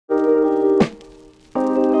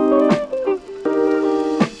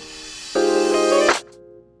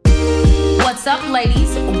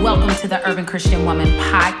welcome to the Urban Christian Woman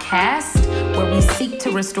podcast, where we seek to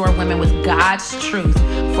restore women with God's truth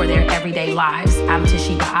for their everyday lives. I'm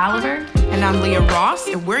Toshiba Oliver. And I'm Leah Ross,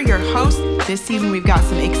 and we're your hosts. This season, we've got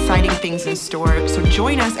some exciting things in store. So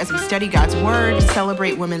join us as we study God's Word,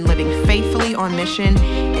 celebrate women living faithfully on mission,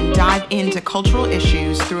 and dive into cultural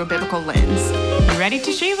issues through a biblical lens. You ready,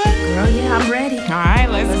 Toshiba? Girl, yeah, I'm ready. All right,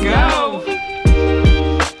 let's go.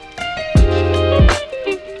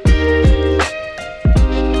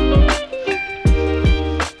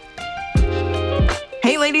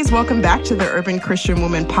 Hey ladies, welcome back to the Urban Christian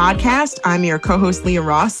Woman podcast. I'm your co-host Leah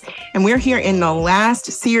Ross, and we're here in the last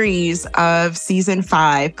series of season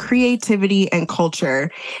 5, Creativity and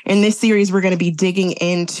Culture. In this series, we're going to be digging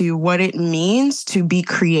into what it means to be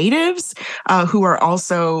creatives who are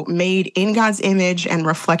also made in God's image and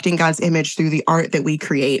reflecting God's image through the art that we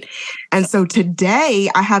create. And so today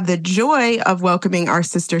I have the joy of welcoming our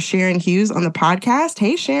sister Sharon Hughes on the podcast.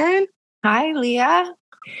 Hey, Sharon. Hi, Leah.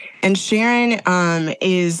 And Sharon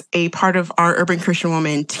is a part of our Urban Christian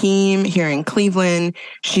Woman team here in Cleveland.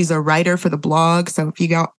 She's a writer for the blog. So if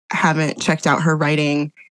you haven't checked out her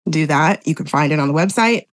writing, do that. You can find it on the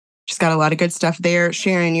website. She's got a lot of good stuff there.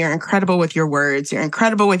 Sharon, you're incredible with your words. You're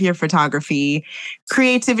incredible with your photography.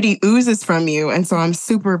 Creativity oozes from you. And so I'm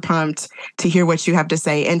super pumped to hear what you have to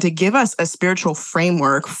say and to give us a spiritual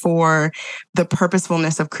framework for the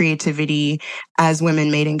purposefulness of creativity as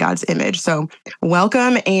women made in God's image. So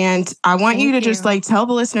welcome. And I want you to just tell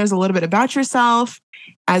the listeners a little bit about yourself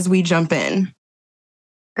as we jump in.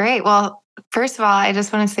 Great. Well, first of all, I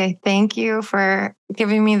just want to say thank you for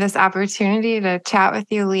giving me this opportunity to chat with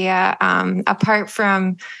you, Leah. Apart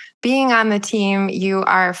from being on the team, you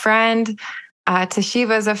are a friend.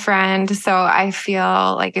 Toshiba's a friend. So I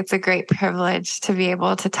feel like it's a great privilege to be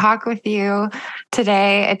able to talk with you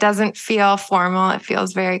today. It doesn't feel formal. It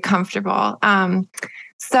feels very comfortable.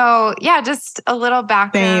 So yeah, just a little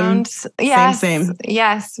background. Same.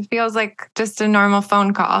 Yes. It feels like just a normal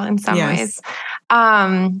phone call in some ways.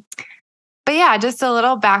 But yeah, just a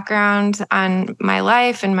little background on my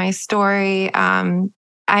life and my story. I'm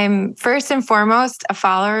first and foremost a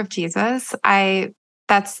follower of Jesus.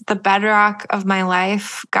 That's the bedrock of my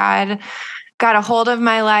life. God got a hold of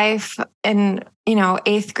my life in,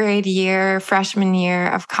 8th grade year, freshman year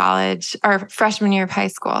of college, or freshman year of high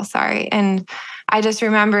school, sorry. And I just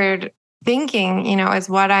remembered thinking, is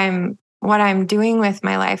what I'm doing with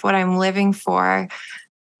my life, what I'm living for,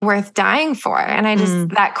 worth dying for. And I just,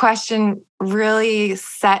 that question really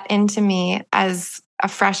set into me as a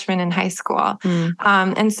freshman in high school.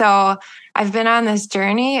 And so I've been on this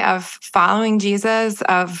journey of following Jesus,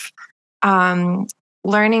 of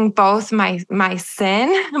learning both my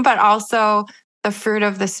sin, but also the fruit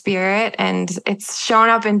of the Spirit. And it's shown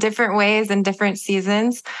up in different ways in different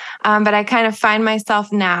seasons. But I kind of find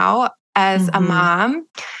myself now as a mom,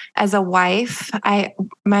 as a wife.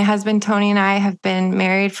 My husband, Tony, and I have been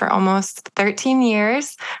married for almost 13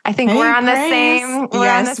 years. I think we're on the same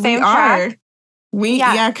track.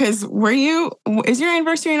 Because is your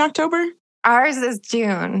anniversary in October? Ours is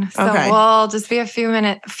June. So we'll just be a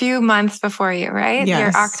few months before you, right?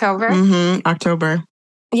 Yes. You're October? October.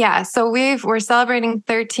 Yeah. So we're celebrating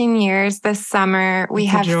 13 years this summer. We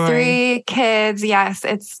have 3 kids. Yes.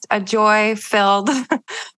 It's a joy-filled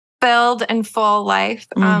and full life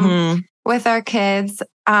with our kids.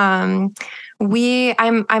 I'm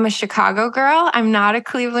a Chicago girl. I'm not a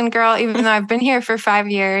Cleveland girl, even though I've been here for 5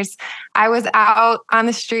 years. I was out on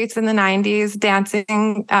the streets in the 90s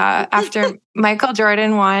dancing after Michael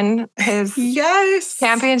Jordan won his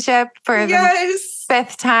championship for the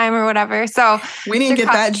 5th time or whatever. So we didn't get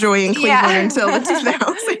that joy in Cleveland until the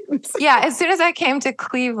 2000s. Yeah, as soon as I came to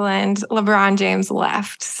Cleveland, LeBron James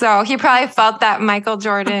left. So he probably felt that Michael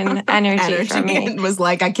Jordan energy from me. And was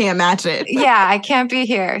like, I can't match it. Yeah, I can't be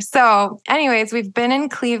here. So anyways, we've been in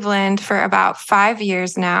Cleveland for about 5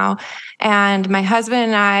 years now. And my husband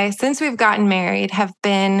and I, since we've gotten married, have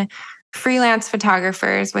been freelance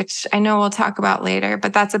photographers, which I know we'll talk about later,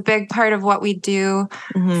 but that's a big part of what we do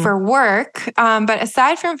for work. But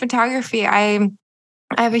aside from photography, I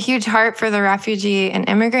have a huge heart for the refugee and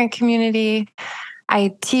immigrant community.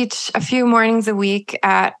 I teach a few mornings a week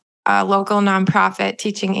at a local nonprofit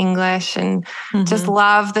teaching English and just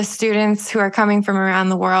love the students who are coming from around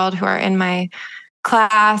the world who are in my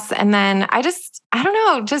class. And then I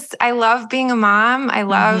love being a mom. I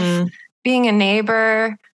love being a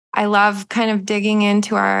neighbor. I love kind of digging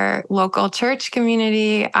into our local church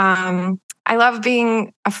community. I love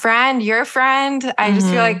being a friend, your friend. I just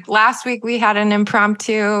feel like last week we had an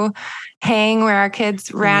impromptu hang where our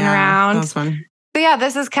kids ran around. That was fun. So yeah,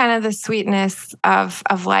 this is kind of the sweetness of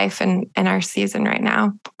life in our season right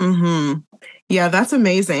now. Mm-hmm. Yeah, that's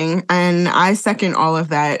amazing. And I second all of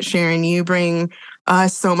that. Sharon, you bring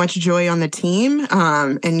so much joy on the team,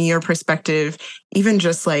 and your perspective, even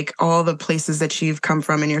just like all the places that you've come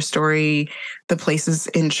from in your story, the places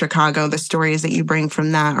in Chicago, the stories that you bring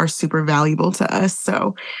from that are super valuable to us.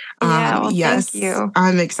 So, yes, thank you.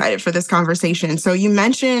 I'm excited for this conversation. So you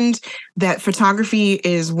mentioned that photography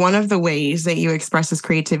is one of the ways that you express this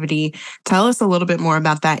creativity. Tell us a little bit more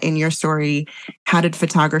about that in your story. How did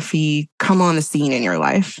photography come on the scene in your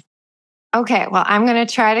life? Okay, well, I'm going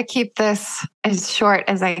to try to keep this as short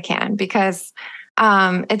as I can because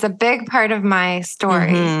it's a big part of my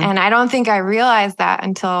story. Mm-hmm. And I don't think I realized that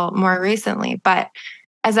until more recently. But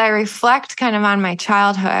as I reflect kind of on my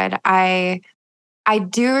childhood, I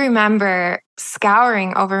do remember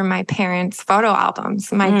scouring over my parents' photo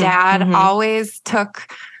albums. My dad always took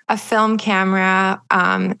a film camera,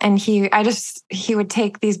 and he would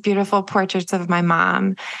take these beautiful portraits of my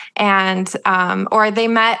mom, and or they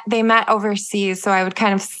met overseas, so I would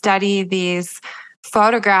kind of study these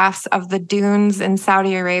photographs of the dunes in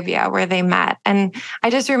Saudi Arabia where they met. And I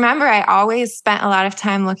just remember I always spent a lot of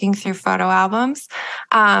time looking through photo albums,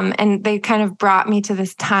 and they kind of brought me to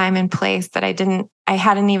this time and place that I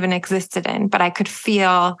hadn't even existed in, but I could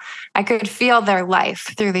feel their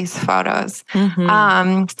life through these photos.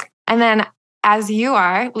 And then, as you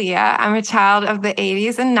are, Leah, I'm a child of the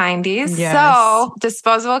 80s and 90s. Yes. So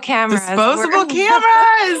disposable cameras were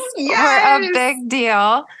a big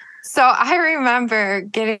deal. So I remember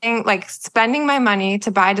spending my money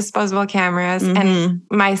to buy disposable cameras, and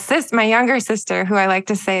my younger sister, who I like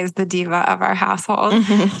to say is the diva of our household,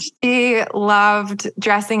 she loved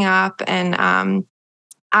dressing up, and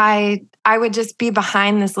I would just be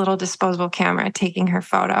behind this little disposable camera taking her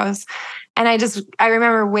photos. And I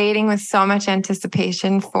remember waiting with so much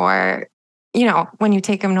anticipation for, when you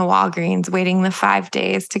take them to Walgreens, waiting the 5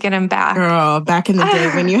 days to get them back. Girl, back in the day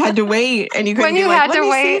when you had to wait and you couldn't let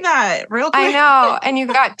me see that real quick. I know. And you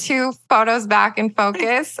got 2 photos back in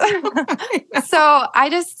focus. So I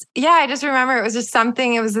just remember it was just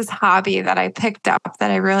something, it was this hobby that I picked up that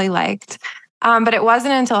I really liked. But it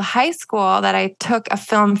wasn't until high school that I took a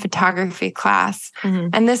film photography class.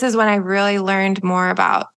 And this is when I really learned more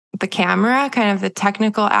about the camera, kind of the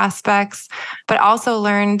technical aspects, but also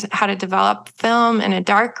learned how to develop film in a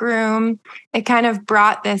dark room. It kind of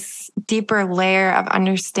brought this deeper layer of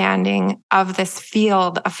understanding of this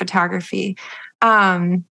field of photography.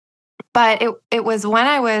 But it was when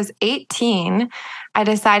I was 18, I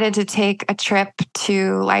decided to take a trip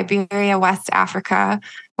to Liberia, West Africa,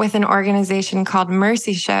 with an organization called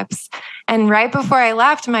Mercy Ships. And right before I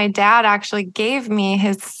left, my dad actually gave me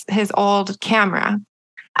his old camera.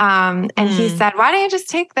 And he said, "Why don't you just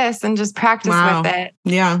take this and just practice with it?"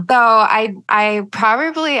 Yeah. So I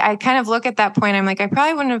kind of look at that point. I'm like, I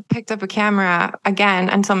probably wouldn't have picked up a camera again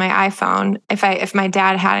until my iPhone if my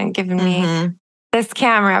dad hadn't given me this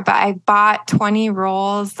camera. But I bought 20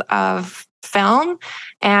 rolls of film,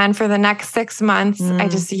 and for the next 6 months, I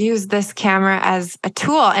just used this camera as a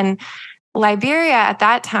tool. And Liberia at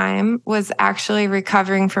that time was actually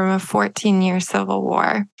recovering from a 14-year civil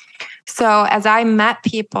war. So as I met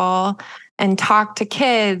people and talked to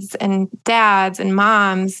kids and dads and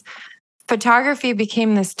moms, photography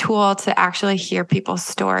became this tool to actually hear people's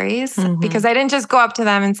stories, because I didn't just go up to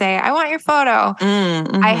them and say, "I want your photo."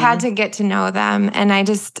 I had to get to know them. And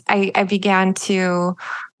I began to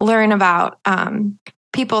learn about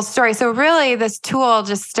people's stories. So really this tool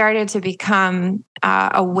just started to become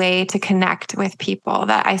a way to connect with people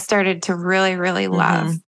that I started to really, really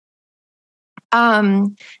love.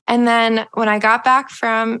 And then when I got back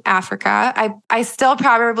from Africa, I still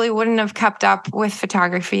probably wouldn't have kept up with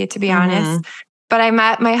photography, to be honest. But I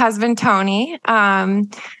met my husband, Tony,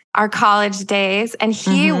 our college days, and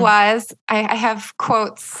he was, I have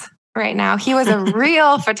quotes right now, he was a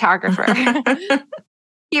real photographer.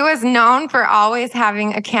 He was known for always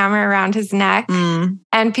having a camera around his neck,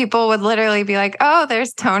 and people would literally be like, "Oh,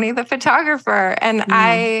 there's Tony, the photographer."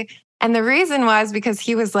 And the reason was because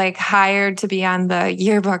he was like hired to be on the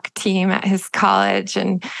yearbook team at his college,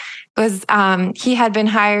 and he had been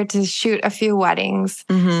hired to shoot a few weddings.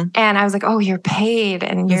 And I was like, "Oh, you're paid,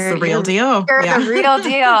 and you're the real deal. You're the real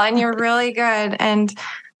deal, and you're really good." And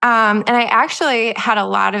I actually had a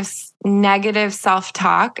lot of negative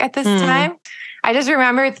self-talk at this time. I just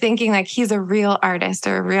remember thinking like, he's a real artist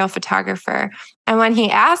or a real photographer. And when he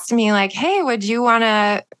asked me like, "Hey, would you want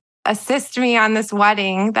to assist me on this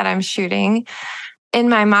wedding that I'm shooting?" In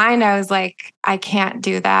my mind, I was like, "I can't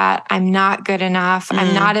do that. I'm not good enough.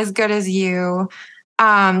 I'm not as good as you."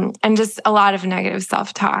 and just a lot of negative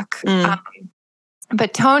self-talk.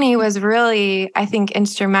 But Tony was really, I think,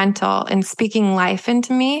 instrumental in speaking life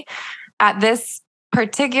into me at this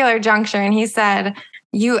particular juncture. And he said,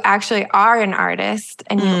 you actually are an artist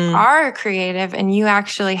and you are a creative and you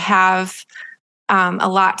actually have a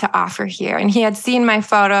lot to offer here. And he had seen my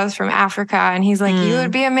photos from Africa and he's like, you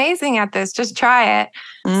would be amazing at this. Just try it.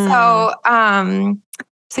 So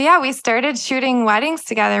yeah, we started shooting weddings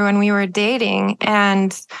together when we were dating,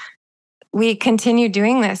 and we continued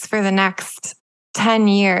doing this for the next 10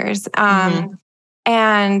 years. And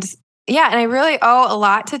yeah, and I really owe a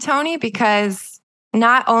lot to Tony, because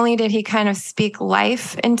not only did he kind of speak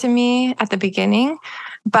life into me at the beginning,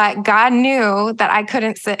 but God knew that I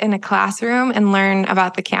couldn't sit in a classroom and learn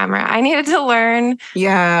about the camera. I needed to learn real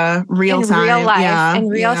time. Real life, in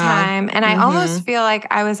real time. And I almost feel like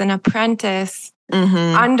I was an apprentice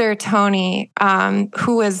under Tony,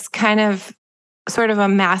 who was kind of sort of a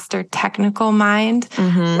master technical mind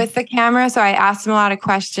with the camera. So I asked him a lot of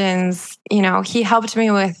questions. You know, he helped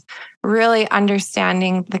me with really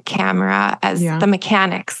understanding the camera as the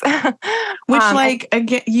mechanics. Which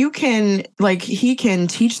again, you can, he can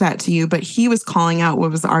teach that to you, but he was calling out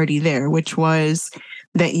what was already there, which was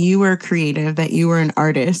that you were creative, that you were an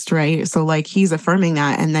artist, right? So he's affirming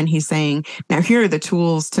that. And then he's saying, now here are the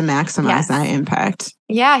tools to maximize that impact.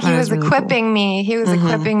 Yeah, he was really equipping me. He was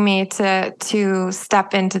equipping me to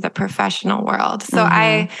step into the professional world. So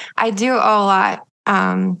I do owe a lot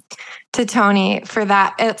to Tony for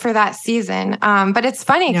that season. But it's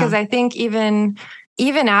funny because I think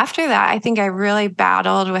even after that, I think I really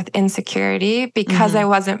battled with insecurity because I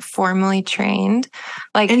wasn't formally trained.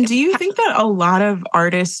 And do you think that a lot of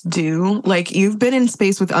artists do? You've been in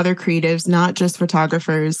space with other creatives, not just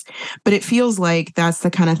photographers, but it feels like that's the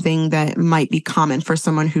kind of thing that might be common for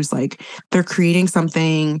someone who's they're creating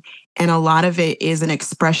something, and a lot of it is an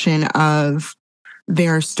expression of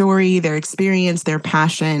their story, their experience, their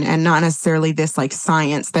passion, and not necessarily this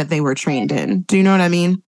science that they were trained in. Do you know what I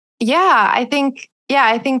mean? Yeah, I think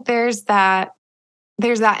there's that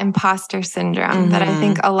imposter syndrome that I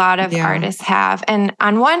think a lot of artists have. And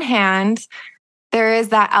on one hand, there is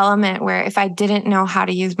that element where if I didn't know how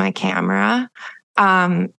to use my camera,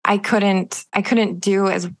 I couldn't do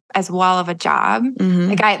as well of a job.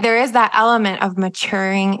 There is that element of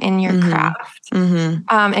maturing in your craft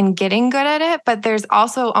and getting good at it. But there's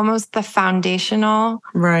also almost the foundational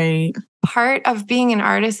part of being an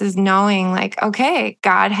artist is knowing okay,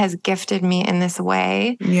 God has gifted me in this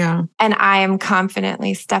way. Yeah. And I am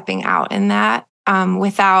confidently stepping out in that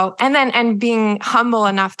and being humble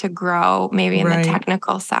enough to grow maybe in the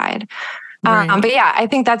technical side. But yeah, I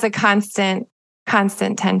think that's a constant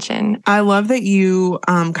tension. I love that you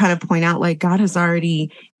kind of point out God has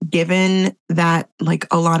already given that.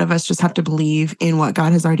 A lot of us just have to believe in what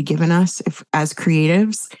God has already given us as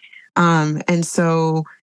creatives. And so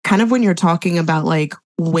kind of when you're talking about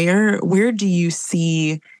where do you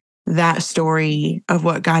see that story of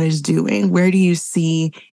what God is doing? Where do you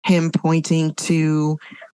see him pointing to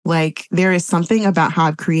there is something about how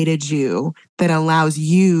I've created you that allows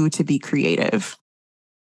you to be creative?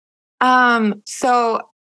 So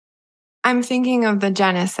I'm thinking of the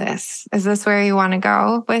Genesis. Is this where you want to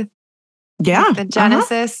go with the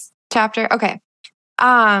Genesis chapter? Okay.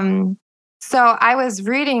 So I was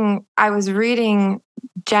reading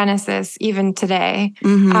Genesis even today.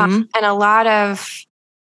 And a lot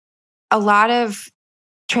of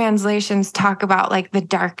translations talk about the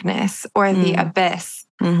darkness or the abyss.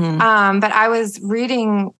 But I was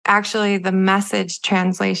reading actually the Message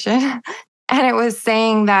translation, and it was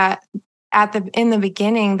saying that in the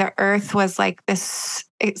beginning, the earth was this,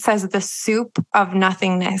 it says the soup of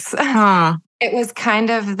nothingness. It was kind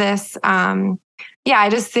of this, I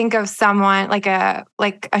just think of someone like a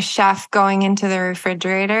chef going into the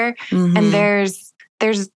refrigerator and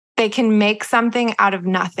they can make something out of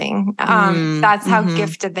nothing. That's how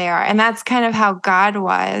gifted they are. And that's kind of how God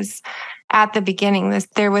was at the beginning.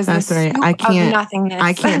 There was this soup of nothingness.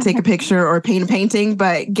 I can't take a picture or paint a painting,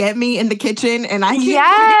 but get me in the kitchen and I can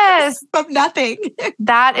make of nothing.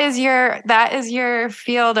 That is your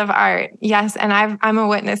field of art. Yes, and I'm a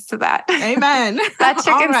witness to that. Amen. That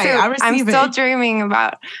chicken soup I'm still dreaming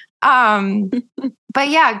about. But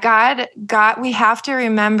yeah, God, we have to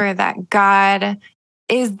remember that God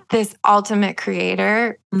is this ultimate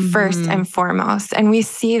creator first and foremost. And we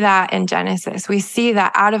see that in Genesis. We see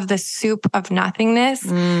that out of the soup of nothingness,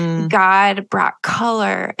 God brought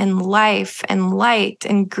color and life and light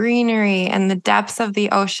and greenery and the depths of the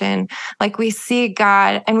ocean. Like we see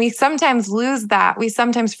God, and we sometimes lose that. We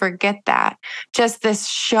sometimes forget that. Just this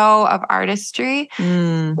show of artistry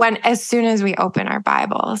as soon as we open our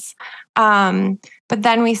Bibles. But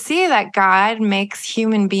then we see that God makes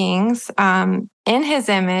human beings in his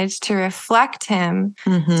image to reflect him,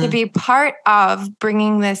 to be part of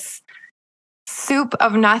bringing this soup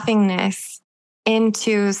of nothingness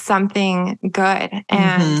into something good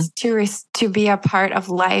and to be a part of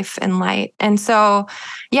life and light. And so,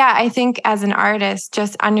 yeah, I think as an artist,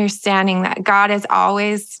 just understanding that God is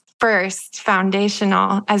always first,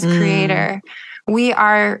 foundational as creator. We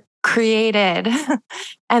are created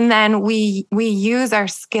and then we use our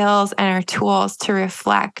skills and our tools to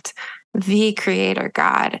reflect the creator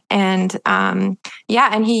God. And and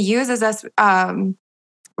he uses us.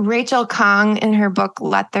 Rachel Kong in her book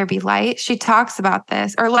Let There Be Light, she talks about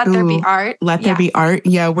this, or Let There Be Art. Let There Be Art.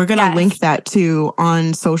 Yeah, we're going to link that too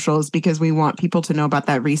on socials because we want people to know about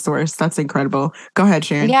that resource. That's incredible. Go ahead,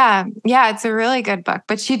 Sharon. Yeah, it's a really good book.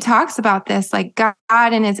 But she talks about this, like God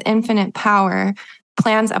in his infinite power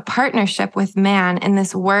plans a partnership with man in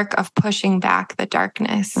this work of pushing back the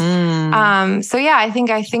darkness. I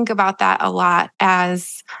think about that a lot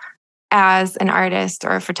as an artist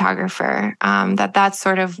or a photographer, that's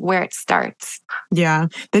sort of where it starts. Yeah,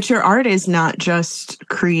 that your art is not just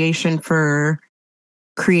creation for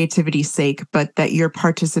creativity's sake, but that you're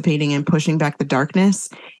participating in pushing back the darkness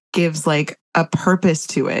gives like a purpose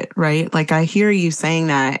to it, right? Like I hear you saying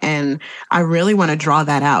that, and I really want to draw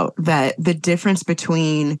that out, that the difference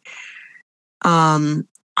between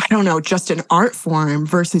I don't know, just an art form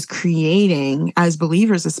versus creating as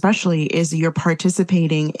believers, especially, is you're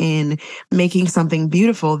participating in making something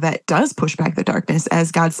beautiful that does push back the darkness as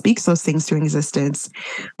God speaks those things to existence.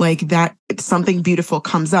 Like that something beautiful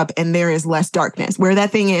comes up and there is less darkness. Where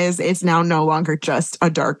that thing is, it's now no longer just a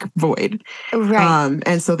dark void. Right.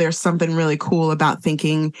 And so there's something really cool about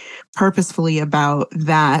thinking purposefully about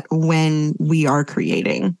that when we are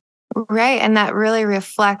creating. Right. And that really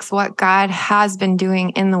reflects what God has been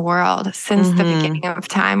doing in the world since the beginning of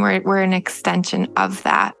time. We're an extension of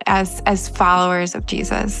that as followers of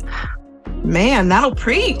Jesus. Man, that'll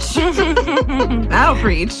preach. That'll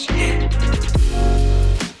preach.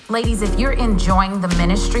 Ladies, if you're enjoying the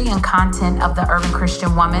ministry and content of the Urban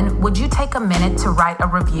Christian Woman, would you take a minute to write a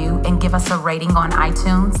review and give us a rating on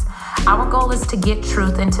iTunes? Our goal is to get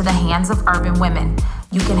truth into the hands of urban women.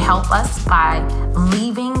 You can help us by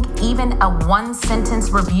leaving even a 1-sentence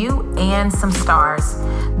review and some stars.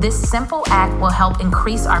 This simple act will help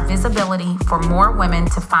increase our visibility for more women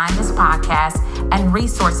to find this podcast and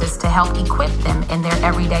resources to help equip them in their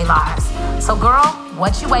everyday lives. So girl,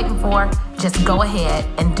 what you waiting for? Just go ahead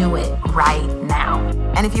and do it right now.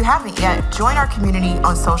 And if you haven't yet, join our community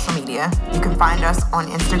on social media. You can find us on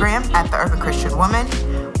Instagram at The Urban Christian Woman,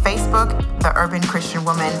 Facebook, The Urban Christian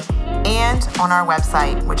Woman, and on our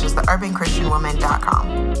website, which is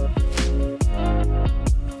theurbanchristianwoman.com.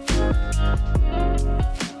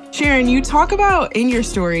 Sharon, you talk about in your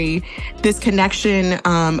story this connection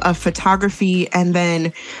of photography, and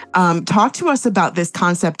then talk to us about this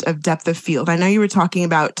concept of depth of field. I know you were talking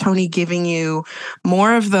about Tony giving you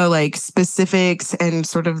more of the like specifics and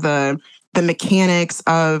sort of the mechanics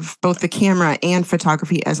of both the camera and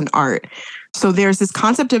photography as an art. So there's this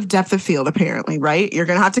concept of depth of field, apparently, right? You're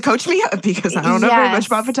going to have to coach me up because I don't know very much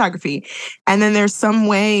about photography. And then there's some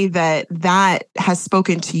way that has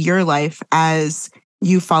spoken to your life as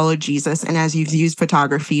you followed Jesus and as you've used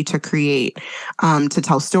photography to create, to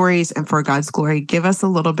tell stories and for God's glory. Give us a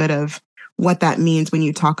little bit of what that means when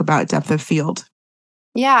you talk about depth of field.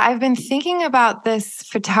 Yeah, I've been thinking about this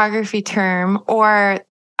photography term, or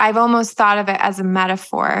I've almost thought of it as a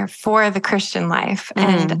metaphor for the Christian life.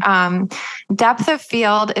 And depth of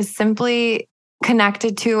field is simply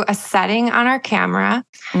connected to a setting on our camera.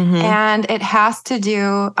 And it has to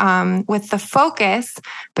do with the focus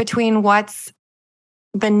between what's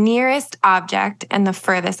the nearest object and the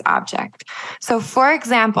furthest object. So for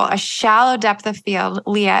example, a shallow depth of field,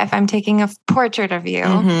 Leah, if I'm taking a portrait of you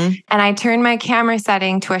and I turn my camera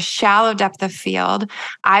setting to a shallow depth of field,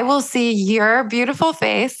 I will see your beautiful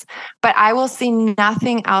face, but I will see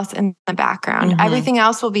nothing else in the background. Everything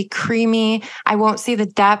else will be creamy. I won't see the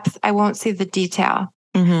depth. I won't see the detail.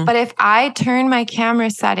 Mm-hmm. But if I turn my camera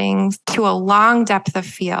settings to a long depth of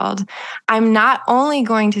field, I'm not only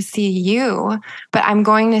going to see you, but I'm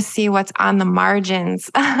going to see what's on the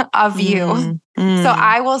margins of you. So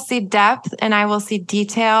I will see depth and I will see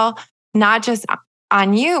detail, not just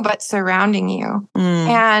on you, but surrounding you.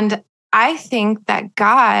 And I think that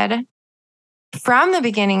God, from the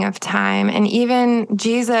beginning of time, and even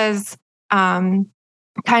Jesus kind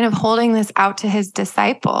of holding this out to his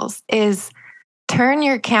disciples, is turn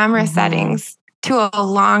your camera settings to a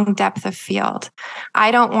long depth of field.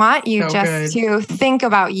 I don't want you to think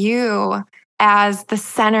about you as the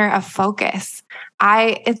center of focus.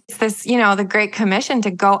 It's this, the Great Commission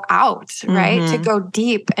to go out, right? To go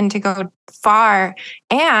deep and to go far.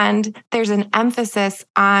 And there's an emphasis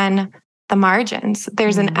on the margins.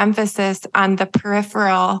 There's an emphasis on the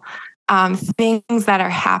peripheral things that are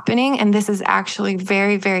happening. And this is actually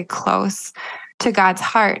very, very close to God's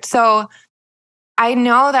heart. So I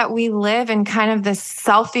know that we live in kind of this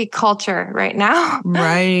selfie culture right now,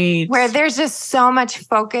 right? Where there's just so much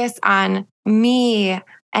focus on me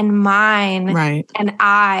and mine and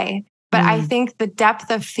I. But I think the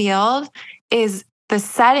depth of field is the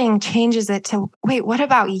setting changes it to, wait, what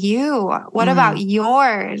about you? What about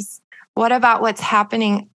yours? What about what's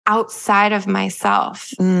happening outside of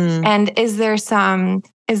myself? And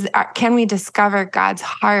can we discover God's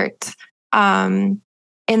heart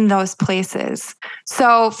in those places?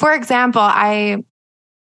 So, for example,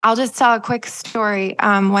 I'll just tell a quick story.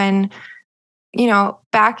 When,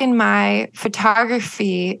 back in my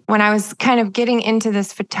photography, when I was kind of getting into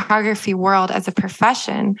this photography world as a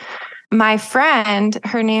profession, my friend,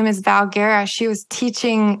 her name is Val Guerra, she was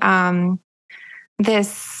teaching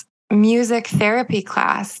this music therapy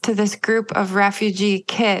class to this group of refugee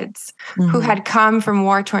kids who had come from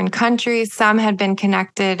war-torn countries. Some had been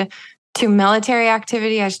connected to military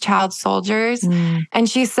activity as child soldiers. And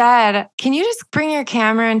she said, can you just bring your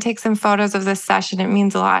camera and take some photos of this session? It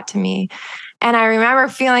means a lot to me. And I remember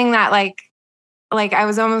feeling that like I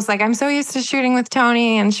was almost like, I'm so used to shooting with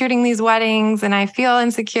Tony and shooting these weddings and I feel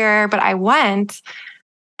insecure, but I went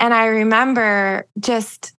and I remember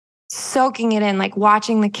just soaking it in, like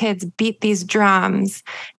watching the kids beat these drums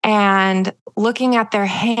and looking at their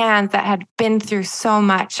hands that had been through so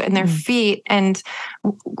much and their feet and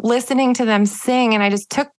listening to them sing. And I just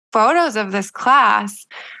took photos of this class.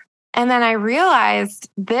 And then I realized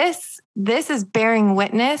this is bearing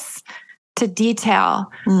witness to detail,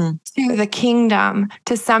 to the kingdom,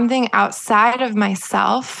 to something outside of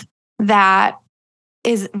myself that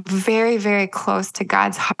is very, very close to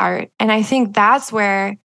God's heart. And I think that's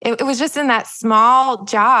where it was just in that small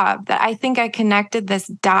job that I think I connected this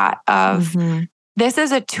dot of this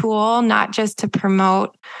is a tool, not just to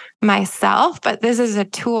promote myself, but this is a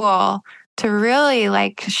tool to really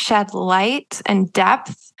like shed light and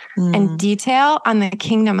depth and detail on the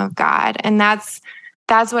kingdom of God. And that's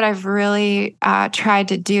what I've really tried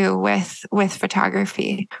to do with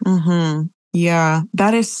photography. Yeah,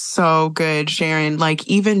 that is so good, Sharon. Like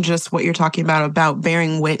even just what you're talking about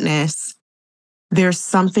bearing witness, there's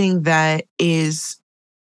something that is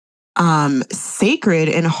sacred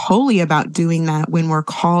and holy about doing that when we're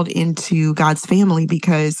called into God's family,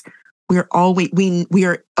 because we're always we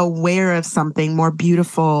are aware of something more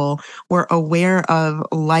beautiful. We're aware of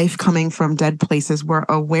life coming from dead places. We're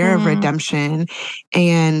aware of redemption,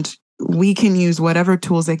 and we can use whatever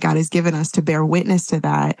tools that God has given us to bear witness to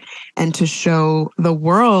that and to show the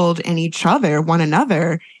world and each other, one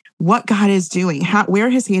another, what God is doing, where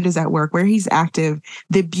his hand is at work, where he's active,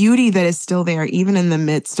 the beauty that is still there, even in the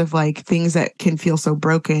midst of like things that can feel so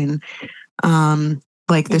broken.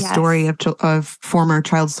 Like the story of former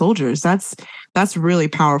child soldiers. That's really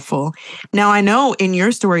powerful. Now, I know in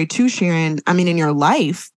your story too, Sharon, I mean, in your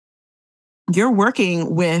life, you're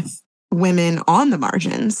working with women on the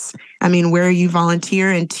margins. I mean, where you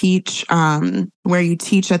volunteer and teach, where you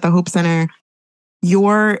teach at the Hope Center,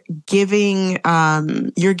 you're giving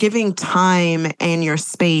time and your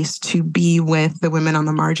space to be with the women on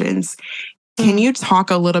the margins. Can you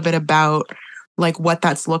talk a little bit about like what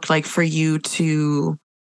that's looked like for you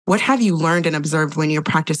what have you learned and observed when you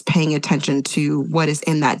practice paying attention to what is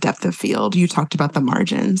in that depth of field? You talked about the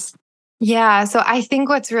margins. Yeah. So I think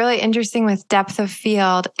what's really interesting with depth of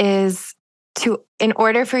field is in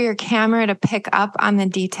order for your camera to pick up on the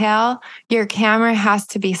detail, your camera has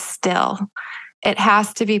to be still. It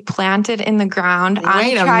has to be planted in the ground on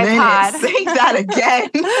a tripod. Say that again.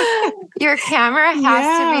 Your camera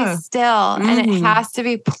has to be still and it has to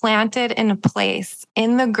be planted in a place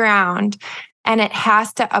in the ground. And it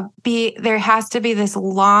has to there has to be this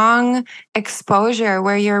long exposure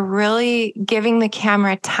where you're really giving the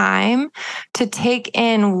camera time to take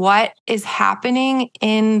in what is happening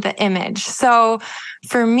in the image. So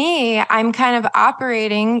for me, I'm kind of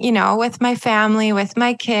operating, with my family, with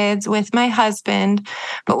my kids, with my husband.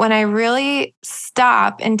 But when I really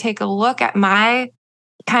stop and take a look at my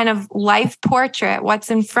kind of life portrait,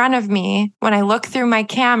 what's in front of me, when I look through my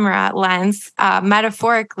camera lens,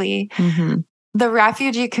 metaphorically, the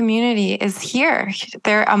refugee community is here.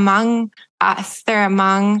 They're among us. They're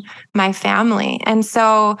among my family. And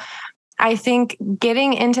so I think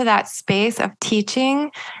getting into that space of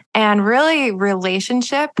teaching and really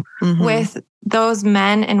relationship with those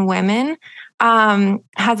men and women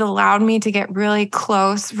has allowed me to get really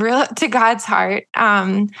close to God's heart,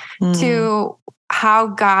 to how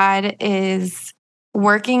God is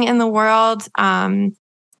working in the world.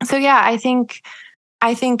 So yeah, I think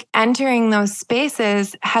entering those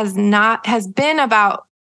spaces has been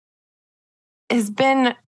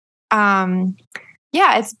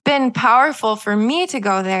powerful for me to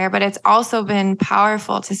go there, but it's also been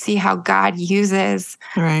powerful to see how God uses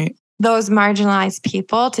those marginalized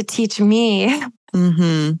people to teach me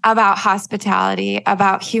about hospitality,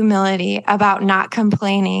 about humility, about not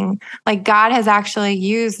complaining. Like God has actually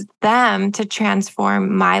used them to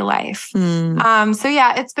transform my life. So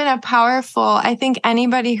yeah, it's been a powerful, I think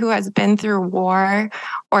anybody who has been through war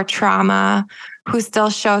or trauma, who still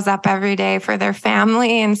shows up every day for their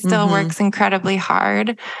family and still works incredibly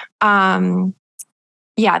hard.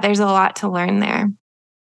 There's a lot to learn there.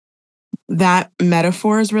 That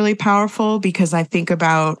metaphor is really powerful because I think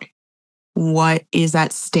about what is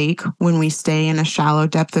at stake when we stay in a shallow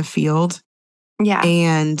depth of field. Yeah.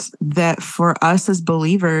 And that for us as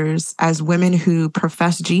believers, as women who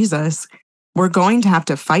profess Jesus, we're going to have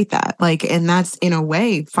to fight that. And that's in a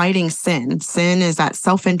way fighting sin. Sin is that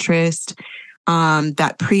self-interest,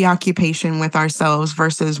 that preoccupation with ourselves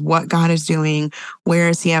versus what God is doing. Where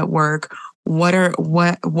is he at work? What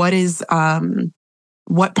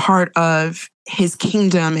part of his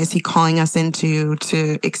kingdom is he calling us into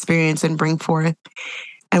to experience and bring forth?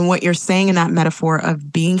 And what you're saying in that metaphor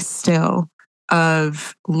of being still,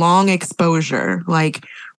 of long exposure,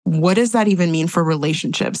 what does that even mean for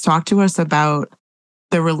relationships? Talk to us about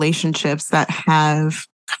the relationships that have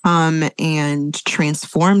come and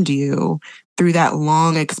transformed you through that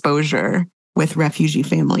long exposure with refugee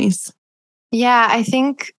families. Yeah, I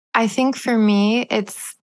think for me,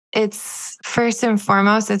 it's first and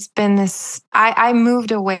foremost, it's been this, I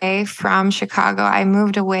moved away from Chicago. I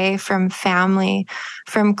moved away from family,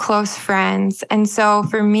 from close friends. And so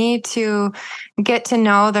for me to get to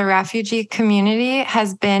know the refugee community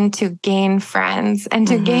has been to gain friends and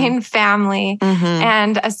to gain family.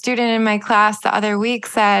 And a student in my class the other week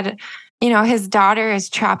said, his daughter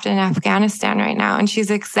is trapped in Afghanistan right now, and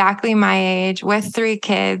she's exactly my age with 3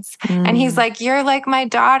 kids. And he's like, "You're like my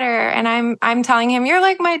daughter," and I'm telling him, "You're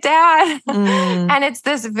like my dad." And it's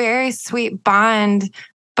this very sweet bond,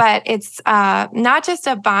 but it's not just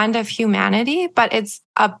a bond of humanity, but it's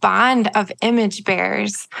a bond of image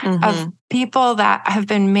bearers, of people that have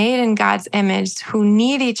been made in God's image who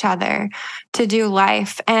need each other to do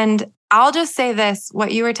life. And I'll just say this: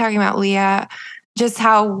 what you were talking about, Leah. Just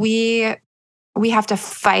how we have to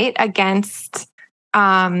fight against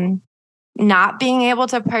not being able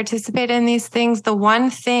to participate in these things. The one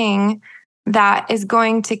thing that is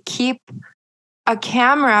going to keep a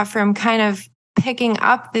camera from kind of picking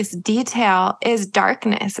up this detail is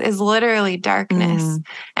darkness, is literally darkness.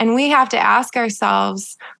 And we have to ask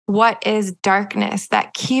ourselves, what is darkness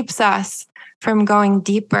that keeps us from going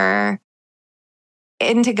deeper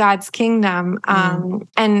into God's kingdom?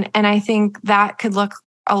 And I think that could look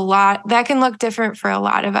can look different for a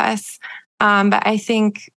lot of us. But I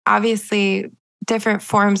think obviously different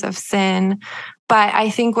forms of sin. But I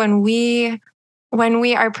think when we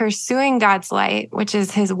are pursuing God's light, which is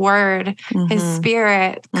his word, his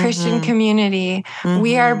spirit, Christian community,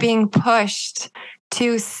 we are being pushed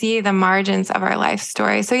to see the margins of our life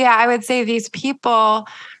story. So yeah, I would say these people,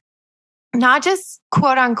 not just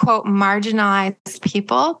quote unquote marginalized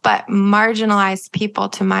people, but marginalized people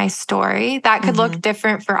to my story. That could look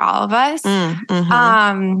different for all of us.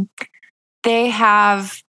 They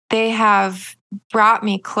have brought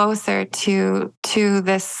me closer to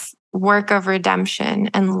this work of redemption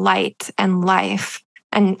and light and life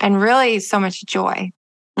and really so much joy.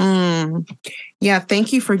 Yeah,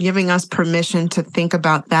 thank you for giving us permission to think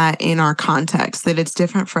about that in our context, that it's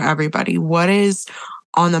different for everybody. What is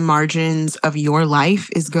on the margins of your life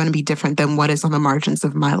is going to be different than what is on the margins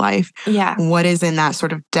of my life. Yeah. What is in that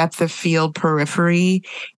sort of depth of field periphery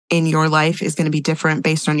in your life is going to be different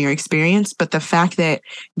based on your experience. But the fact that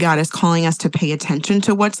God is calling us to pay attention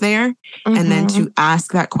to what's there and then to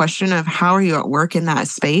ask that question of how are you at work in that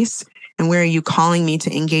space? And where are you calling me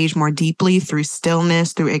to engage more deeply through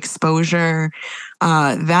stillness, through exposure?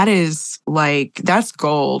 That is like, that's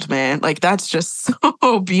gold, man. Like, that's just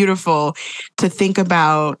so beautiful to think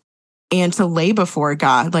about and to lay before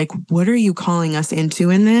God. Like, what are you calling us into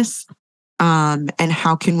in this? And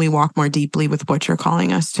how can we walk more deeply with what you're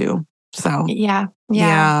calling us to? So, yeah.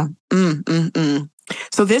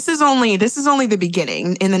 So this is only the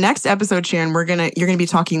beginning. In the next episode, Sharon, you're gonna be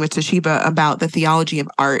talking with Toshiba about the theology of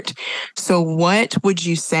art. So what would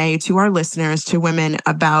you say to our listeners, to women,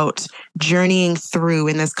 about journeying through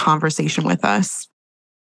in this conversation with us?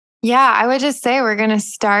 Yeah, I would just say we're going to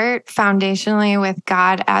start foundationally with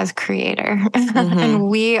God as creator. And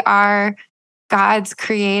we are God's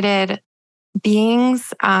created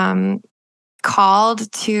beings,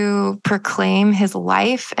 called to proclaim his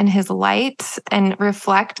life and his light and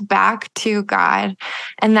reflect back to God.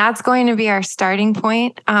 And that's going to be our starting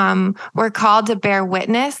point. We're called to bear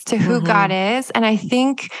witness to who God is. And I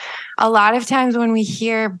think a lot of times when we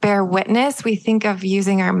hear bear witness, we think of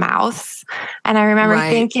using our mouths. And I remember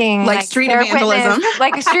thinking like street evangelism,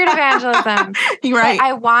 like a street evangelism. Right. But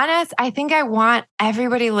I want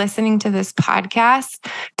everybody listening to this podcast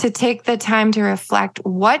to take the time to reflect,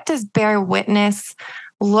 what does bear witness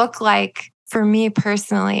look like for me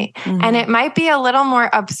personally? And it might be a little more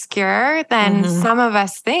obscure than some of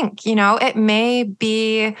us think. You know, it may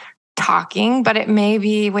be talking, but it may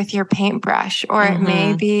be with your paintbrush, or it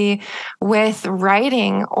may be with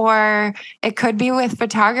writing, or it could be with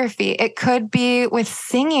photography. It could be with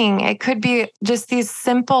singing. It could be just these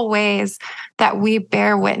simple ways that we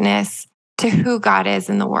bear witness to who God is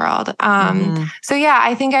in the world. So yeah,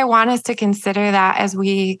 I think I want us to consider that as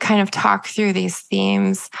we kind of talk through these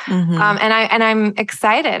themes. And I'm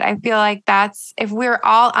excited. I feel like that's, if we're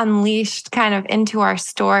all unleashed kind of into our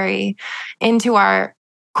story, into our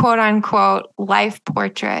quote unquote life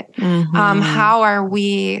portrait, how are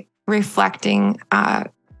we reflecting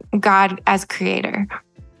God as creator?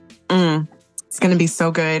 It's going to be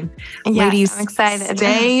so good. Yes, Ladies, I'm excited.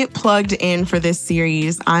 Stay plugged in for this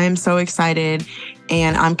series. I am so excited,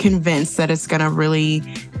 and I'm convinced that it's going to really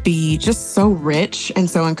be just so rich and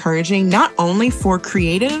so encouraging, not only for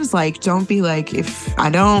creatives. Like, don't be like, if I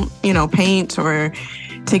don't, paint or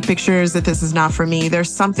take pictures, that this is not for me.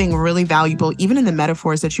 There's something really valuable, even in the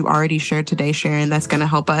metaphors that you already shared today, Sharon, that's going to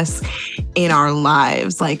help us in our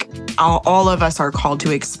lives. Like, all of us are called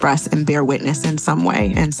to express and bear witness in some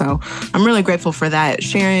way. And so I'm really grateful for that.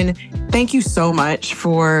 Sharon, thank you so much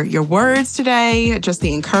for your words today, just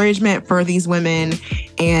the encouragement for these women.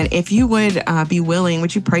 And if you would be willing,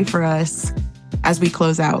 would you pray for us as we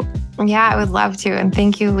close out? Yeah, I would love to. And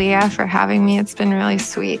thank you, Leah, for having me. It's been really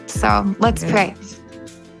sweet. So let's pray.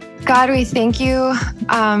 God, we thank you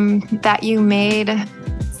that you made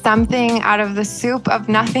something out of the soup of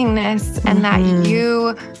nothingness, and that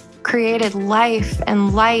you created life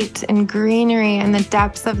and light and greenery in the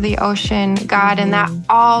depths of the ocean, God, and that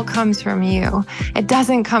all comes from you. It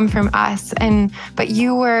doesn't come from us. But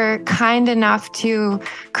you were kind enough to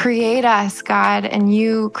create us, God, and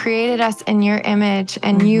you created us in your image,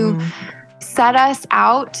 and you set us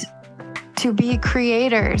out to be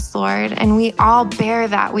creators, Lord. And we all bear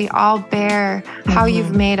that. We all bear how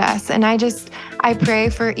you've made us. And I pray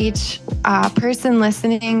for each person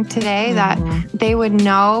listening today that they would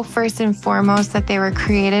know first and foremost that they were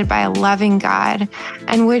created by a loving God.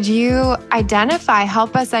 And would you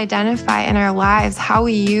help us identify in our lives how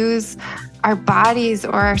we use our bodies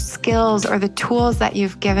or our skills or the tools that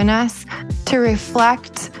you've given us to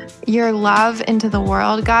reflect your love into the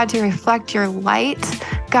world, God, to reflect your light,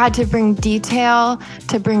 God, to bring detail,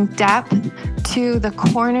 to bring depth to the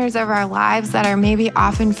corners of our lives that are maybe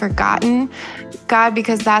often forgotten, God,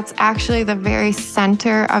 because that's actually the very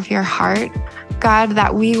center of your heart, God,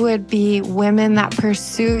 that we would be women that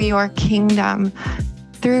pursue your kingdom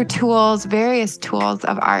through various tools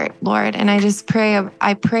of art, Lord. And I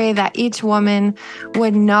pray that each woman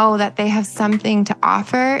would know that they have something to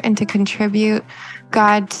offer and to contribute,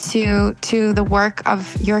 God, to the work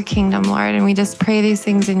of your kingdom, Lord. And we just pray these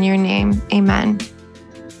things in your name. Amen.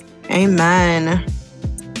 Amen.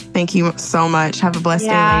 Thank you so much. Have a blessed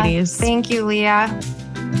day, ladies. Thank you, Leah.